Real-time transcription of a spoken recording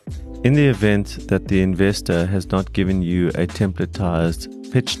In the event that the investor has not given you a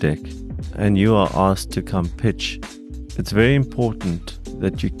templatized pitch deck and you are asked to come pitch, it's very important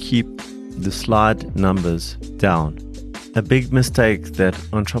that you keep the slide numbers down. A big mistake that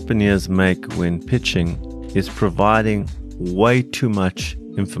entrepreneurs make when pitching is providing way too much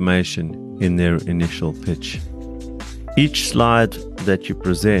information in their initial pitch. Each slide that you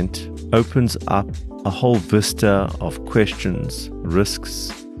present opens up a whole vista of questions,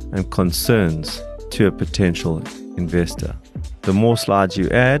 risks, and concerns to a potential investor. The more slides you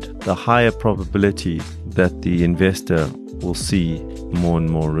add, the higher probability that the investor will see more and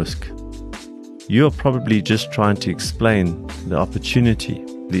more risk. You are probably just trying to explain the opportunity,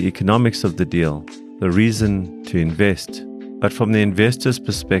 the economics of the deal, the reason to invest. But from the investor's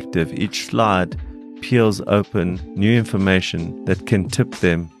perspective, each slide peels open new information that can tip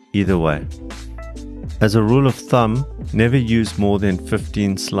them either way. As a rule of thumb, never use more than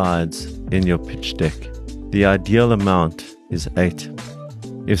 15 slides in your pitch deck. The ideal amount is 8.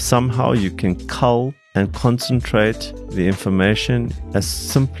 If somehow you can cull and concentrate the information as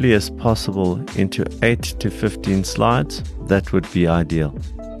simply as possible into 8 to 15 slides, that would be ideal.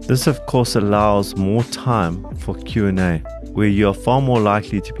 This of course allows more time for Q&A, where you are far more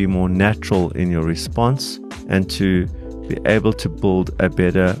likely to be more natural in your response and to be able to build a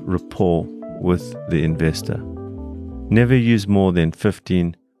better rapport with the investor. Never use more than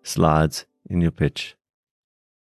 15 slides in your pitch.